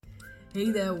Hey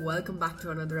there, welcome back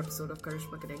to another episode of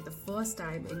Karishma Connect, the first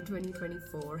time in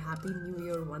 2024. Happy New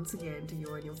Year once again to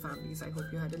you and your families. I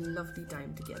hope you had a lovely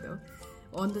time together.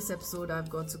 On this episode, I've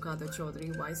got Sukhada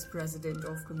Chaudhary, Vice President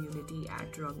of Community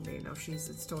at Rangde. Now, she's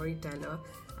a storyteller,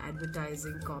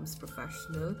 advertising comms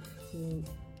professional who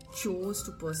chose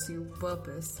to pursue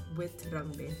purpose with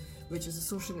Rangde, which is a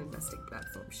social investing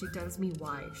platform. She tells me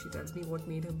why. She tells me what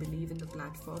made her believe in the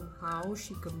platform, how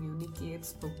she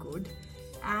communicates for good,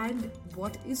 and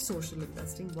what is social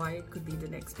investing, why it could be the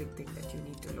next big thing that you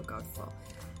need to look out for.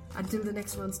 Until the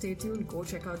next one, stay tuned, go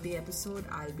check out the episode.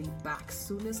 I'll be back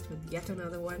soonest with yet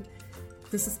another one.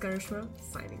 This is Karishma,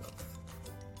 signing off.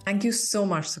 Thank you so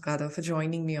much, Sukhada, for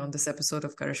joining me on this episode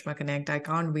of Karishma Connect. I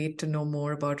can't wait to know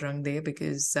more about Rangde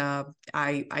because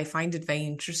I find it very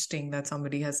interesting that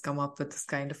somebody has come up with this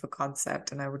kind of a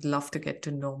concept, and I would love to get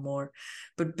to know more.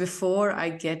 But before I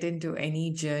get into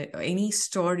any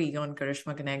story on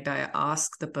Karishma Connect, I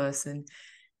ask the person,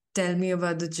 tell me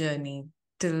about the journey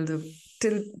till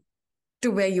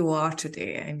to where you are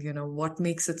today, and what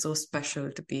makes it so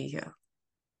special to be here.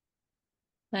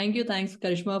 Thank you. Thanks,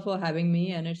 Karishma, for having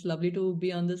me. And it's lovely to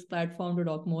be on this platform to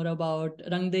talk more about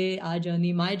Rangde, our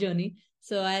journey, my journey.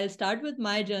 So I'll start with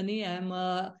my journey. I'm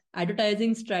a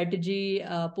advertising strategy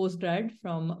postgrad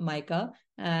from MICA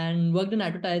and worked in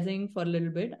advertising for a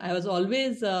little bit. I was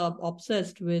always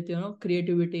obsessed with,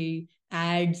 creativity,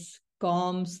 ads,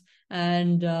 comms.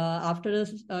 And after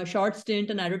a short stint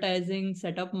in advertising,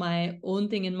 set up my own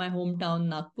thing in my hometown,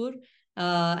 Nagpur,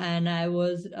 and I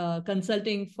was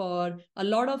consulting for a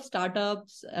lot of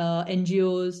startups,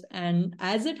 NGOs, and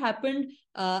as it happened,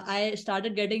 I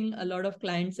started getting a lot of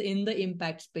clients in the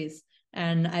impact space.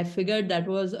 And I figured that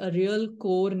was a real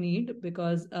core need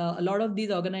because a lot of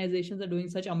these organizations are doing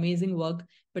such amazing work,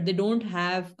 but they don't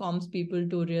have comms people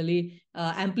to really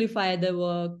amplify their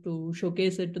work, to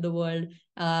showcase it to the world.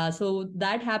 So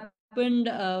that happened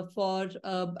for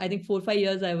I think 4 or 5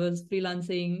 years. I was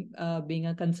freelancing, being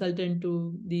a consultant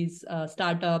to these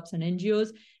startups and NGOs,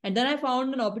 and then I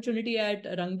found an opportunity at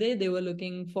Rangde. They were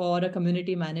looking for a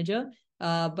community manager.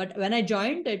 But when I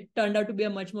joined, it turned out to be a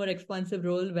much more expansive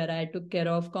role where I took care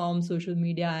of com, social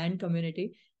media, and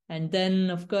community. And then,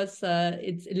 of course,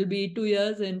 it'll be 2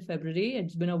 years in February.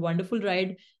 It's been a wonderful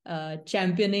ride,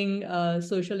 championing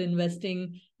social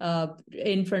investing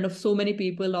in front of so many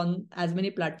people on as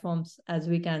many platforms as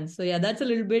we can. So yeah, that's a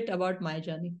little bit about my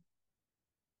journey.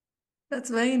 That's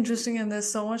very interesting, and there's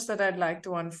so much that I'd like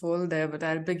to unfold there, but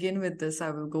I'll begin with this. I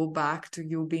will go back to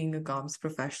you being a comms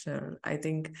professional. I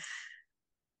think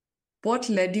what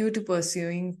led you to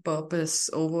pursuing purpose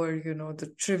over,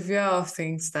 the trivia of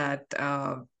things that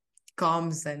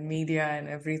comms and media and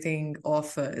everything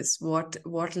offers?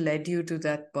 What led you to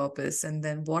that purpose, and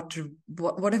then what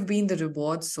have been the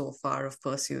rewards so far of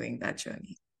pursuing that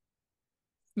journey?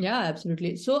 Yeah,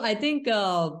 absolutely. So I think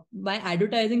my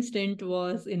advertising stint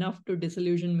was enough to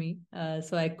disillusion me.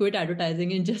 So I quit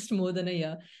advertising in just more than a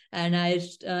year, and I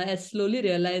slowly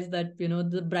realized that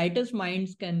the brightest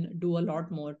minds can do a lot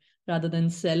more rather than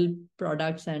sell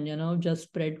products and just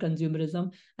spread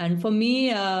consumerism. And for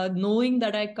me, knowing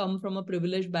that I come from a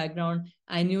privileged background,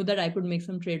 I knew that I could make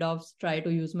some trade-offs, try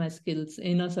to use my skills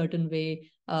in a certain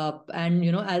way. And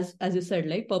as you said,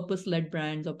 like purpose-led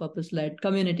brands or purpose-led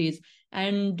communities,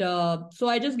 and so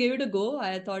I just gave it a go.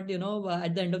 I thought,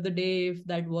 at the end of the day, if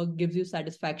that work gives you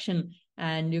satisfaction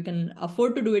and you can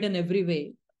afford to do it in every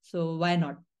way, so why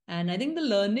not? And I think the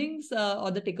learnings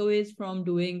or the takeaways from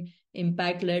doing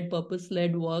impact led, purpose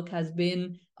led work has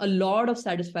been a lot of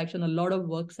satisfaction, a lot of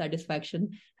work satisfaction.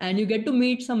 And you get to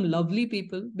meet some lovely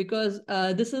people because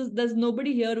there's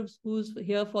nobody here who's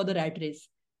here for the rat race.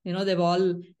 They've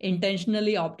all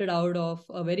intentionally opted out of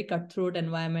a very cutthroat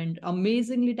environment,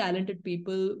 amazingly talented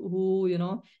people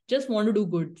who just want to do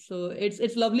good. So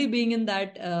it's lovely being in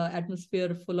that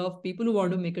atmosphere full of people who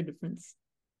want to make a difference.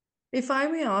 If I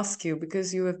may ask you,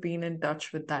 because you have been in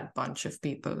touch with that bunch of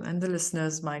people and the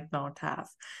listeners might not have,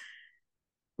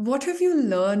 what have you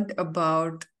learned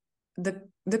about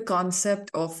the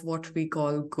concept of what we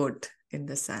call good in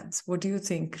the sense? What do you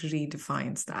think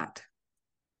redefines that?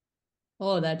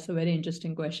 Oh, that's a very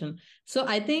interesting question. So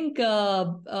I think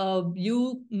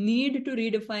you need to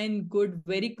redefine good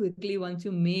very quickly once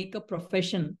you make a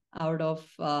profession out of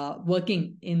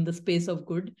working in the space of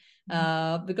good.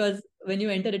 Because when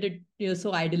you enter it, you're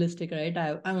so idealistic, right?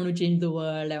 I want to change the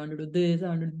world. I want to do this. I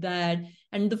want to do that.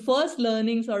 And the first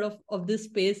learning sort of this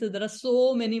space is there are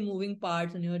so many moving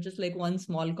parts, and you're just like one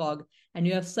small cog, and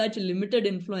you have such limited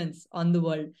influence on the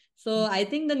world. So I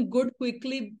think then good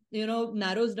quickly,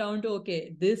 narrows down to,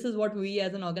 okay, this is what we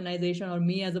as an organization or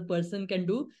me as a person can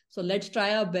do. So let's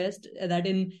try our best that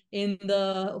in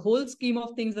the whole scheme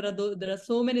of things, there are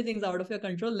so many things out of your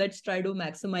control. Let's try to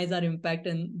maximize our impact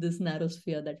in this narrow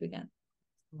sphere that we can.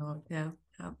 Oh, yeah,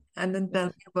 yeah. And then tell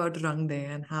me about Rang De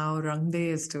and how Rang De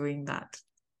is doing that.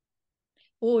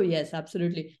 Oh, yes,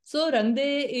 absolutely. So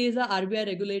Rangde is a RBI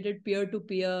regulated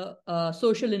peer-to-peer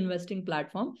social investing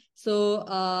platform. So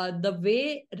the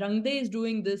way Rangde is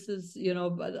doing this is,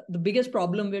 the biggest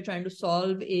problem we're trying to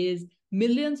solve is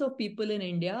millions of people in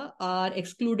India are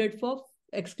excluded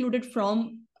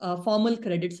from formal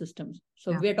credit systems.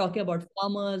 So Yeah. we're talking about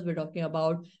farmers, we're talking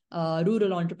about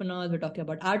rural entrepreneurs, we're talking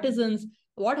about artisans.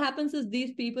 What happens is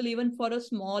these people, even for a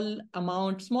smallish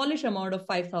amount of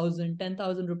 5,000,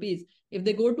 10,000 rupees, if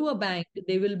they go to a bank,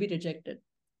 they will be rejected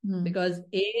Mm. because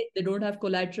A, they don't have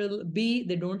collateral, B,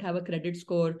 they don't have a credit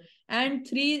score, and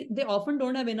three, they often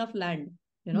don't have enough land.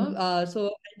 Mm.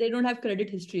 So they don't have credit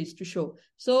histories to show.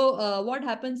 So what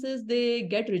happens is they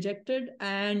get rejected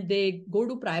and they go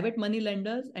to private money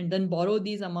lenders and then borrow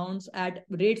these amounts at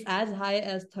rates as high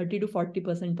as 30 to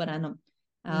 40% per annum.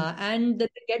 Mm. And then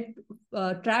they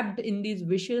get trapped in these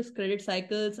vicious credit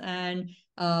cycles, and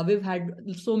we've had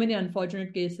so many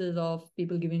unfortunate cases of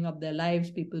people giving up their lives,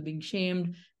 people being shamed,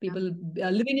 Yeah. people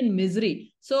living in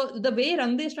misery. So the way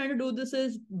Rangde is trying to do this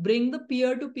is bring the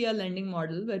peer-to-peer lending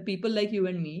model where people like you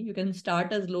and me, you can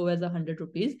start as low as 100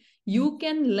 rupees. You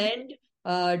can lend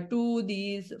to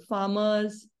these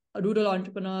farmers, rural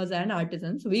entrepreneurs and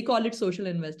artisans. We call it social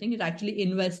investing. It's actually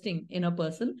investing in a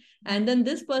person. Mm. And then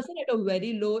this person at a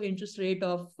very low interest rate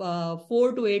of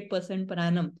 4 to 8% per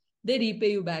annum, they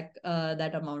repay you back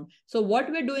that amount. So what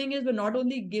we're doing is we're not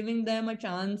only giving them a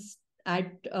chance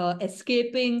at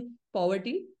escaping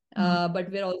poverty, Mm. but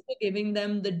we're also giving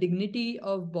them the dignity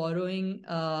of borrowing,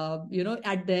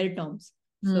 at their terms.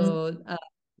 Mm. So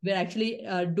we're actually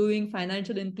doing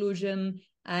financial inclusion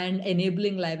and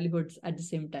enabling livelihoods at the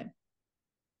same time.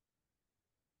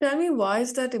 Tell me, why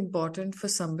is that important for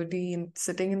somebody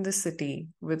sitting in the city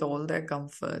with all their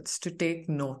comforts to take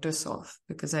notice of?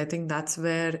 Because I think that's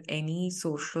where any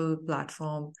social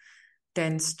platform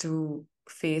tends to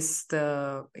face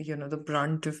the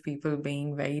brunt of people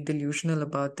being very delusional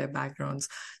about their backgrounds.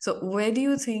 So where do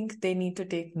you think they need to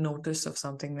take notice of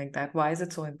something like that? Why is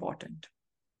it so important?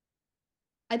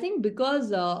 I think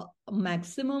because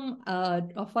maximum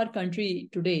of our country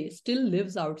today still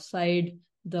lives outside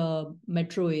the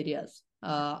metro areas.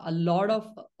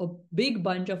 A big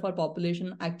bunch of our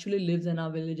population actually lives in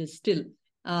our villages still.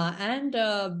 And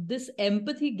this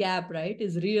empathy gap, right,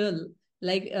 is real.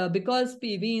 Like, because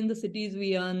we in the cities,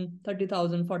 we earn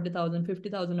 30,000, 40,000,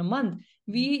 50,000 a month.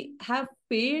 We have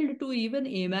failed to even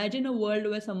imagine a world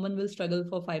where someone will struggle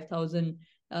for 5,000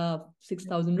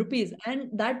 6,000 rupees, and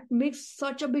that makes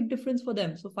such a big difference for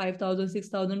them. So 5,000,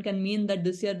 6,000 can mean that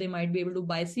this year they might be able to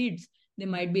buy seeds, they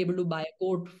might be able to buy a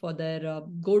goat for their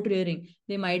goat rearing,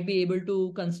 they might be able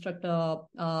to construct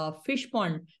a fish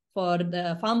pond for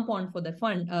the farm pond for their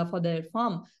fund for their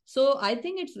farm. So I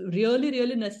think it's really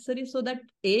really necessary so that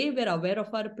we're aware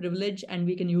of our privilege and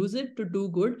we can use it to do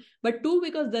good, but two,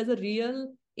 because there's a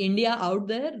real India out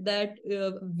there that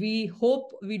we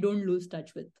hope we don't lose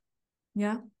touch with.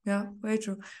 Yeah, yeah, very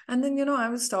true. And then, I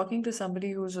was talking to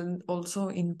somebody who's also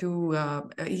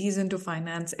he's into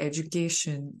finance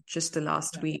education just the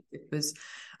last Yeah. week. It was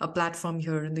a platform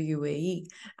here in the UAE.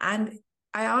 And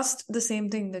I asked the same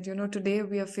thing that, today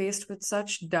we are faced with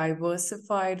such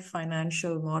diversified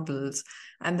financial models,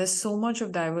 and there's so much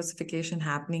of diversification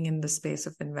happening in the space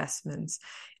of investments.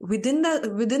 Within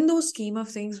those scheme of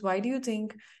things, why do you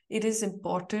think it is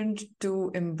important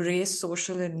to embrace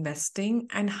social investing,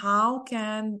 and how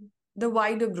can the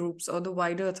wider groups or the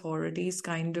wider authorities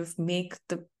kind of make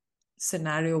the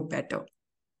scenario better?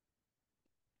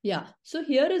 Yeah. So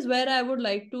here is where I would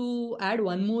like to add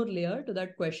one more layer to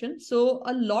that question. So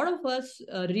a lot of us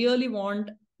really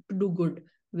want to do good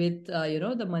with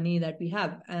the money that we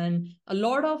have, and a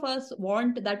lot of us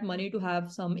want that money to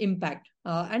have some impact,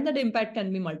 and that impact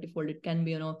can be multifold. It can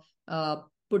be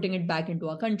putting it back into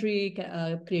our country,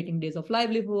 creating days of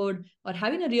livelihood, or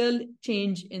having a real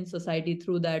change in society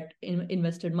through that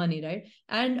invested money, right?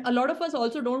 And a lot of us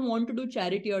also don't want to do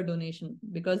charity or donation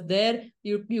because there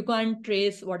you can't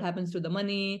trace what happens to the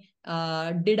money.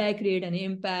 Did I create any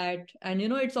impact? And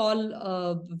it's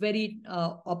all very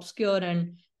obscure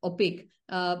and opaque.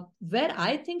 Where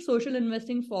I think social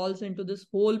investing falls into this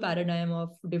whole paradigm of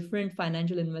different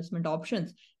financial investment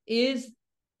options is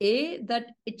that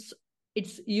it's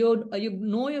you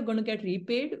know you're going to get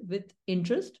repaid with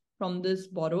interest from this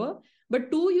borrower,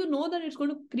 but two, you know that it's going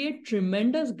to create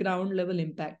tremendous ground level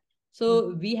impact.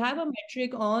 So we have a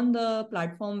metric on the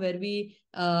platform where we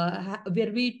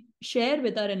share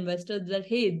with our investors that,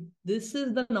 hey, this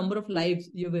is the number of lives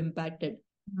you've impacted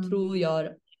through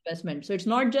your investment. So it's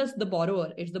not just the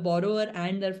borrower, it's the borrower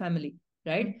and their family,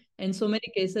 right? In so many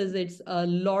cases, it's a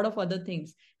lot of other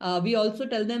things. We also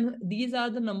tell them these are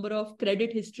the number of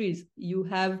credit histories you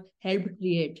have helped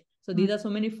create. So these are so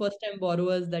many first time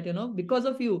borrowers that, because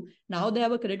of you, now they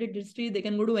have a credit history. They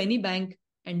can go to any bank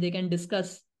and they can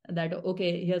discuss that,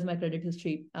 okay, here's my credit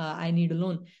history. I need a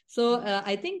loan. So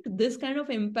I think this kind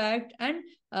of impact. And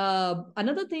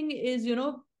another thing is,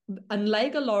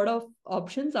 unlike a lot of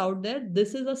options out there,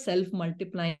 this is a self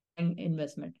multiplying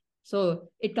investment. So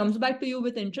it comes back to you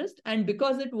with interest. And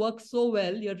because it works so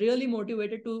well, you're really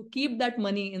motivated to keep that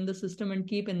money in the system and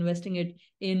keep investing it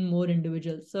in more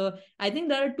individuals. So I think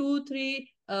there are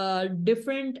 2-3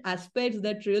 different aspects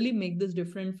that really make this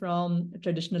different from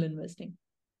traditional investing.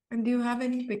 And do you have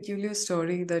any peculiar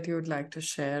story that you would like to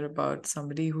share about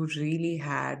somebody who really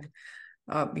had,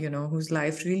 whose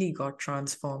life really got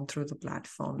transformed through the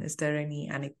platform? Is there any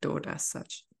anecdote as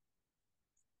such?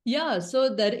 Yeah,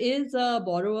 so there is a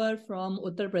borrower from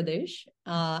Uttar Pradesh,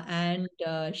 and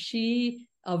she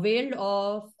availed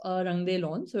of a Rangde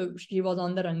loan. So she was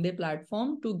on the Rangde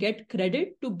platform to get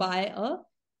credit to buy a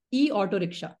e-auto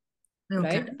rickshaw,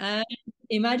 right? And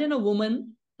imagine a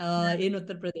woman in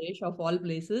Uttar Pradesh, of all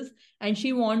places, and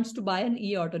she wants to buy an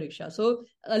e-auto rickshaw. So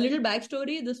a little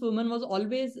backstory: this woman was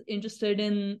always interested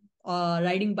in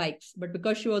riding bikes, but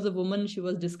because she was a woman, she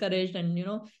was discouraged,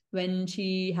 and when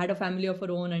she had a family of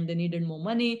her own and they needed more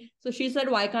money, so she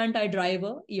said, why can't I drive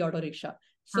a e-auto rickshaw?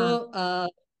 So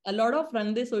a lot of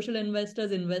Rangde social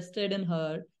investors invested in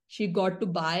her. She got to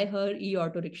buy her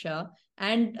e-auto rickshaw,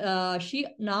 and she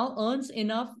now earns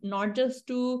enough not just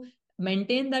to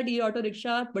maintain that e-auto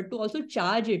rickshaw, but to also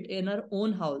charge it in her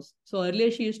own house. So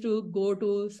earlier she used to go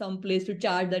to some place to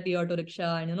charge that e-auto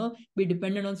rickshaw and be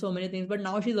dependent on so many things. But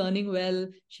now she's earning well.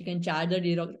 She can charge that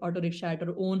e-auto rickshaw at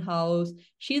her own house.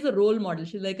 She's a role model.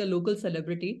 She's like a local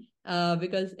celebrity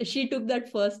because she took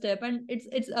that first step, and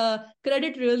it's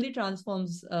credit really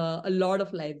transforms a lot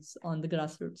of lives on the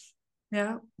grassroots.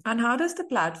 Yeah. And how does the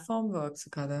platform work,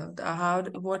 Sukhada?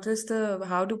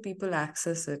 How do people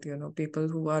access it? People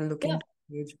who are looking to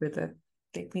engage with it.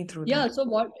 Take me through that. So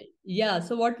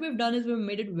what we've done is we've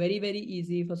made it very, very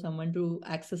easy for someone to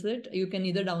access it. You can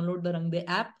either download the Rangde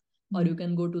app, or you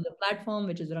can go to the platform,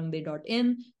 which is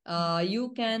rangde.in.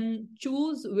 You can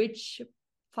choose which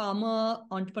farmer,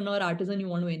 entrepreneur, artisan you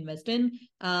want to invest in,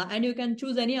 and you can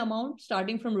choose any amount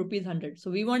starting from rupees 100. So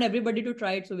we want everybody to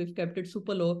try it, so we've kept it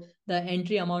super low. The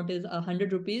entry amount is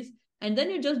 100 rupees, and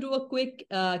then you just do a quick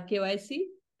KYC,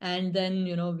 and then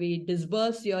we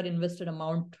disburse your invested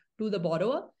amount to the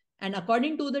borrower, and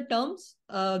according to the terms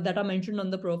that are mentioned on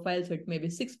the profile, so it may be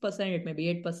 6%, it may be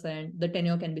 8%, the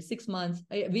tenure can be 6 months.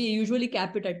 We usually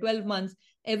cap it at 12 months.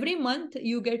 Every month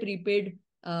you get repaid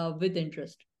with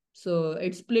interest. So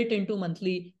it's split into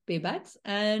monthly paybacks,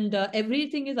 and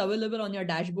everything is available on your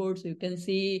dashboard. So you can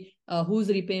see whose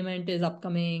repayment is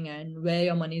upcoming and where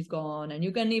your money is gone. And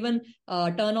you can even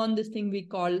turn on this thing we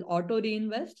call auto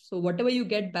reinvest. So whatever you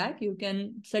get back, you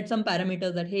can set some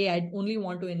parameters that, hey, I only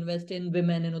want to invest in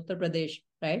women in Uttar Pradesh,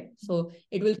 right? So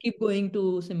it will keep going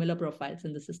to similar profiles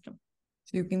in the system.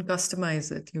 So you can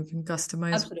customize it. You can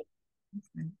customize. Absolutely.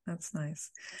 That's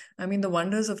nice. I mean, the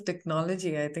wonders of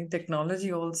technology. I think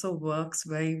technology also works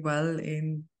very well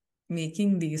in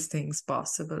making these things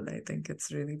possible. I think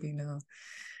it's really been a...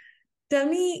 Tell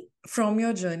me from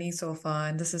your journey so far,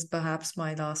 and this is perhaps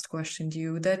my last question to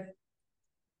you, that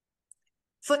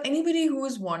for anybody who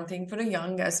is wanting, for a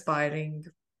young aspiring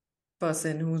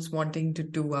person who's wanting to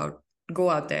go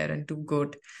out there and do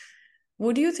good,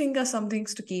 what do you think are some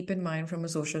things to keep in mind from a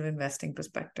social investing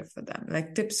perspective for them?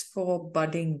 Like tips for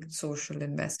budding social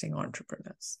investing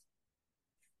entrepreneurs?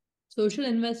 Social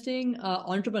investing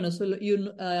entrepreneurs. So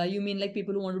you mean like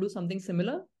people who want to do something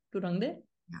similar to Rangde?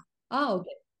 Yeah.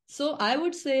 Okay. So I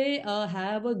would say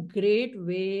have a great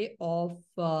way of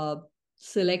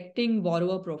selecting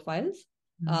borrower profiles.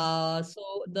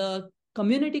 So the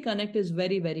community connect is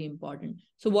very, very important.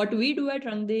 So what we do at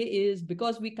Rangde is,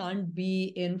 because we can't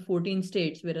be in 14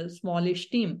 states, we're a smallish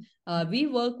team. We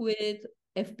work with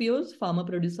FPOs, farmer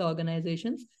producer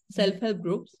organizations, self-help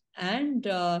groups, and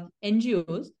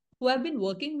NGOs who have been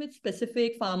working with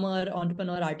specific farmer,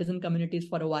 entrepreneur, artisan communities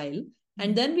for a while.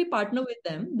 And then we partner with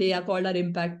them. They are called our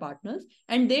impact partners.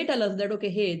 And they tell us that, okay,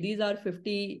 hey, these are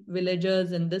 50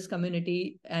 villagers in this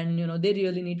community, and they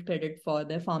really need credit for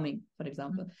their farming, for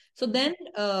example. So then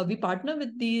we partner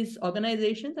with these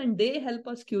organizations, and they help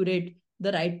us curate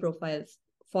the right profiles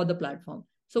for the platform.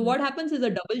 So what happens is a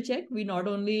double check. We not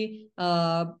only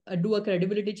do a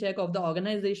credibility check of the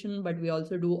organization, but we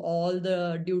also do all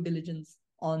the due diligence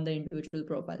on the individual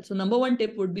profile. So number one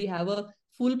tip would be have a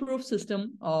foolproof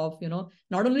system of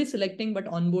not only selecting but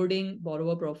onboarding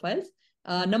borrower profiles.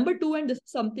 Number two, and this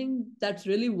is something that's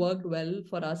really worked well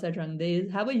for us at Rangde,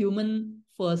 is have a human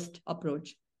first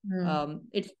approach.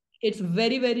 It's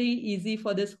very, very easy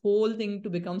for this whole thing to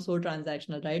become so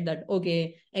transactional, right? That,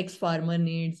 okay, X farmer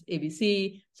needs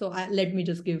ABC, so let me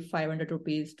just give 500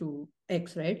 rupees to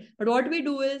X, right? But what we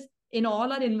do is, in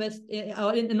all our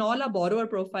in all our borrower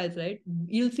profiles, right,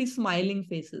 you'll see smiling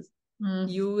faces.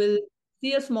 You will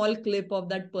see a small clip of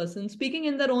that person speaking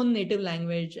in their own native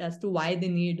language as to why they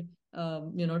need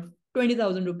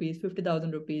 20,000 rupees,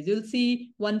 50,000 rupees. You'll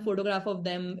see one photograph of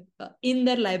them in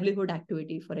their livelihood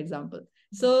activity, for example.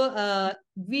 So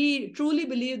we truly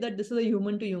believe that this is a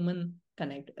human to human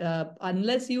connect.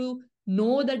 Unless you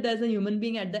know that there's a human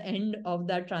being at the end of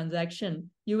that transaction,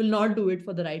 you will not do it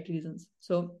for the right reasons.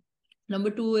 So number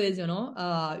two is,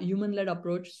 human-led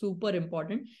approach, super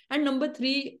important. And number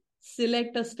three,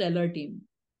 select a stellar team.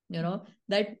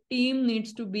 That team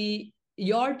needs to be,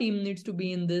 your team needs to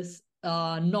be in this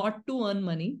not to earn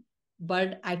money,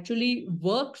 but actually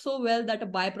work so well that a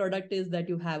byproduct is that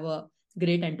you have a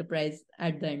great enterprise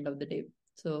at the end of the day.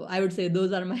 So I would say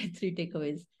those are my three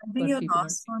takeaways. I think your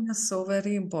last one is so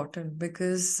very important,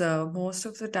 because most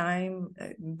of the time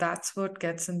that's what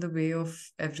gets in the way of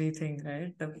everything,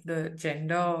 right? The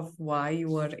agenda of why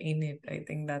you are in it. I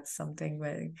think that's something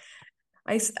very.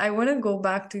 I want to go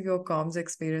back to your comms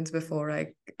experience before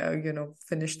I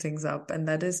finish things up, and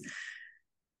that is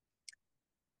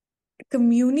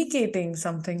communicating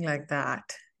something like that.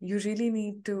 You really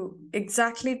need to,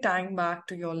 exactly tying back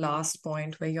to your last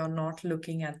point where you're not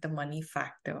looking at the money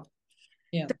factor.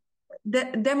 Yeah.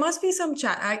 There must be some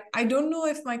chat. I don't know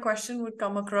if my question would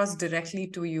come across directly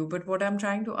to you, but what I'm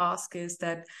trying to ask is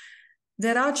that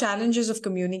there are challenges of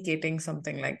communicating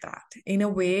something like that in a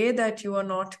way that you are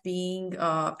not being,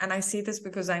 and I say this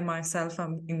because I myself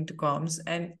am into comms,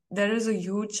 and there is a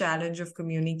huge challenge of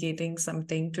communicating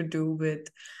something to do with,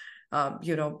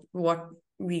 what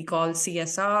we call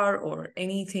CSR or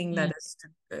anything that is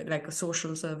like a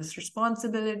social service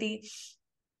responsibility.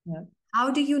 Yeah. How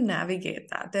do you navigate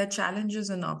that? There are challenges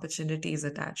and opportunities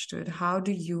attached to it. How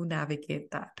do you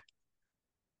navigate that?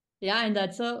 Yeah, and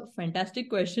that's a fantastic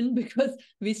question because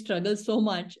we struggle so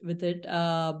much with it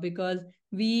because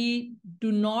we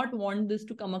do not want this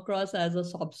to come across as a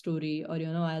sob story or,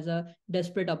 as a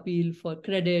desperate appeal for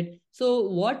credit. So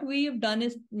what we've done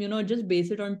is, just base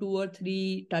it on 2 or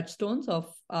 3 touchstones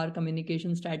of our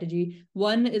communication strategy.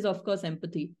 One is, of course,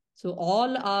 empathy. So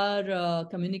all our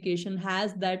communication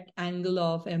has that angle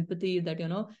of empathy that,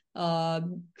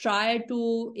 try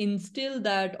to instill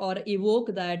that or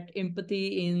evoke that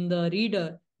empathy in the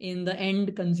reader, in the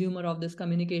end consumer of this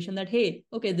communication, that, hey,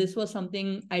 okay, this was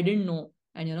something I didn't know.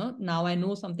 And, now I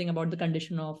know something about the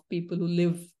condition of people who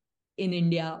live in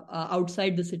India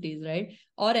outside the cities, right?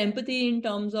 Or empathy in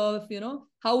terms of,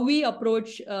 how we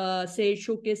approach, say,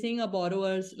 showcasing a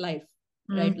borrower's life,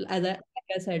 right? Like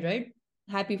I said, right?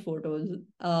 Happy photos,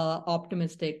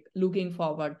 optimistic, looking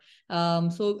forward.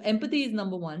 So empathy is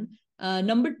number one.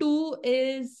 Number two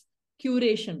is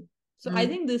curation. So I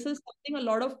think this is something a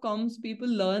lot of comms people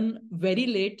learn very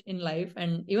late in life,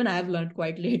 and even I've learned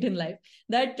quite late in life,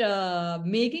 that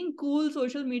making cool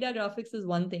social media graphics is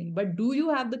one thing, but do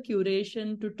you have the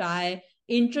curation to tie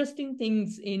interesting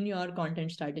things in your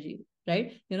content strategy?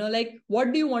 Right? Like,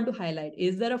 what do you want to highlight?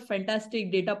 Is there a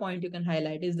fantastic data point you can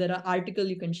highlight? Is there an article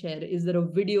you can share? Is there a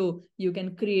video you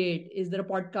can create? Is there a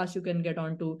podcast you can get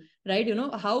onto? Right?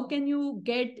 How can you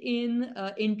get in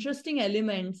interesting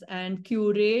elements and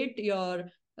curate your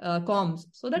comms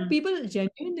so that people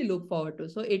genuinely look forward to?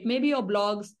 So it may be your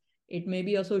blogs, it may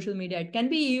be your social media, it can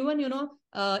be even,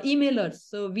 emailers.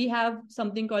 So we have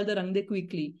something called the Rangde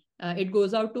Quickly. It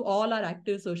goes out to all our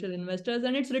active social investors,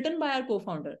 and it's written by our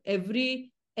co-founder every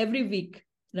week,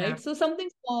 right? Yeah. So something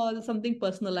small, something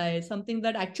personalized, something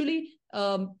that actually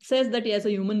says that, yes, a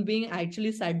human being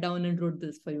actually sat down and wrote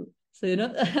this for you. So,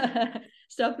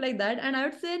 stuff like that. And I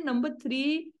would say number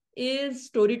 3 is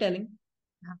storytelling.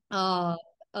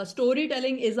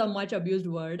 Storytelling is a much abused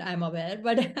word, I'm aware,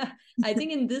 but I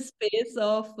think in this space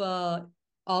of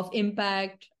of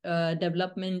impact,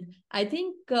 development. I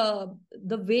think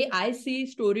the way I see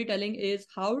storytelling is,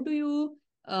 how do you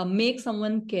make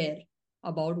someone care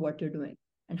about what you're doing?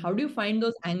 And how do you find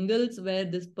those angles where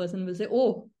this person will say,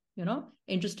 oh,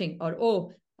 interesting, or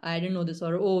oh, I didn't know this,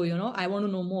 or oh, I want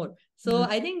to know more. So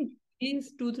I think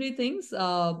these 2, 3 things,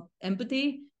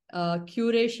 empathy,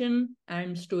 curation,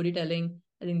 and storytelling,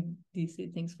 I think these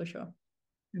 3 things for sure.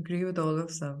 Agree with all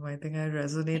of them. I think I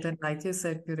resonate. And like you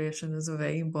said, curation is a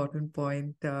very important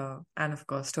point. And of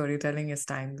course, storytelling is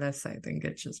timeless. I think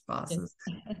it just passes.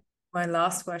 Yes. My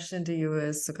last question to you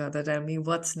is, Sukhada, tell me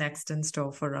what's next in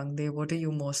store for Rangde? What are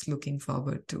you most looking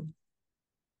forward to?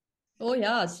 Oh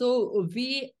yeah, so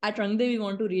we at Rangde, we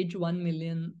want to reach 1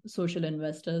 million social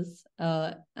investors,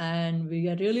 and we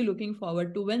are really looking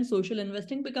forward to when social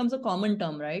investing becomes a common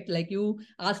term, right? Like, you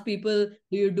ask people,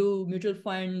 do you do mutual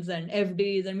funds and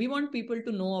FDs? And we want people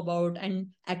to know about and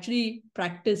actually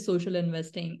practice social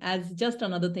investing as just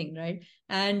another thing, right?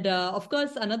 And of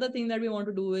course, another thing that we want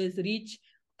to do is reach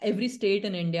every state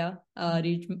in India,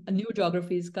 reach new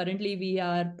geographies. Currently, we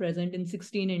are present in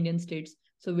 16 Indian states.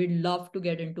 So we'd love to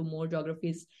get into more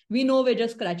geographies. We know we're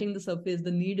just scratching the surface.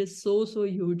 The need is so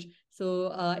huge.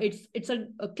 So it's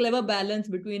a clever balance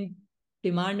between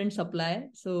demand and supply.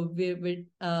 So we're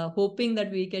hoping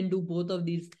that we can do both of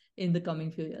these in the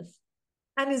coming few years.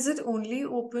 And is it only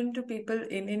open to people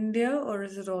in India, or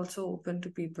is it also open to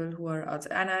people who are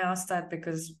outside? And I ask that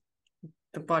because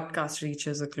the podcast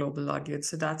reaches a global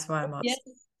audience. So that's why I'm Yes.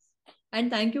 asking. And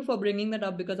thank you for bringing that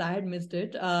up, because I had missed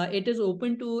it. It is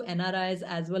open to NRIs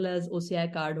as well as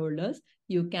OCI card holders.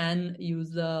 You can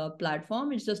use the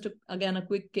platform. It's just, again, a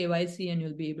quick KYC and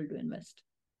you'll be able to invest.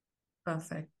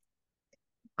 Perfect.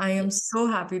 I am Yes. so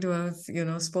happy to have,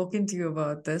 spoken to you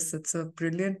about this. It's a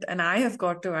brilliant, and I have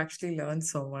got to actually learn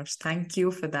so much. Thank you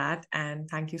for that. And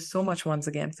thank you so much once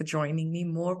again for joining me.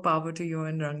 More power to you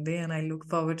and Rangde. And I look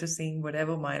forward to seeing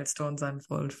whatever milestones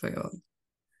unfold for you all.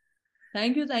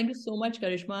 Thank you so much,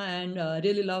 Karishma, and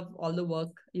really love all the work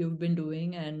you've been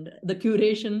doing and the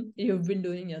curation you've been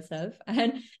doing yourself.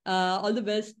 And all the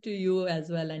best to you as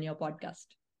well and your podcast.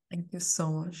 Thank you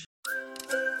so much.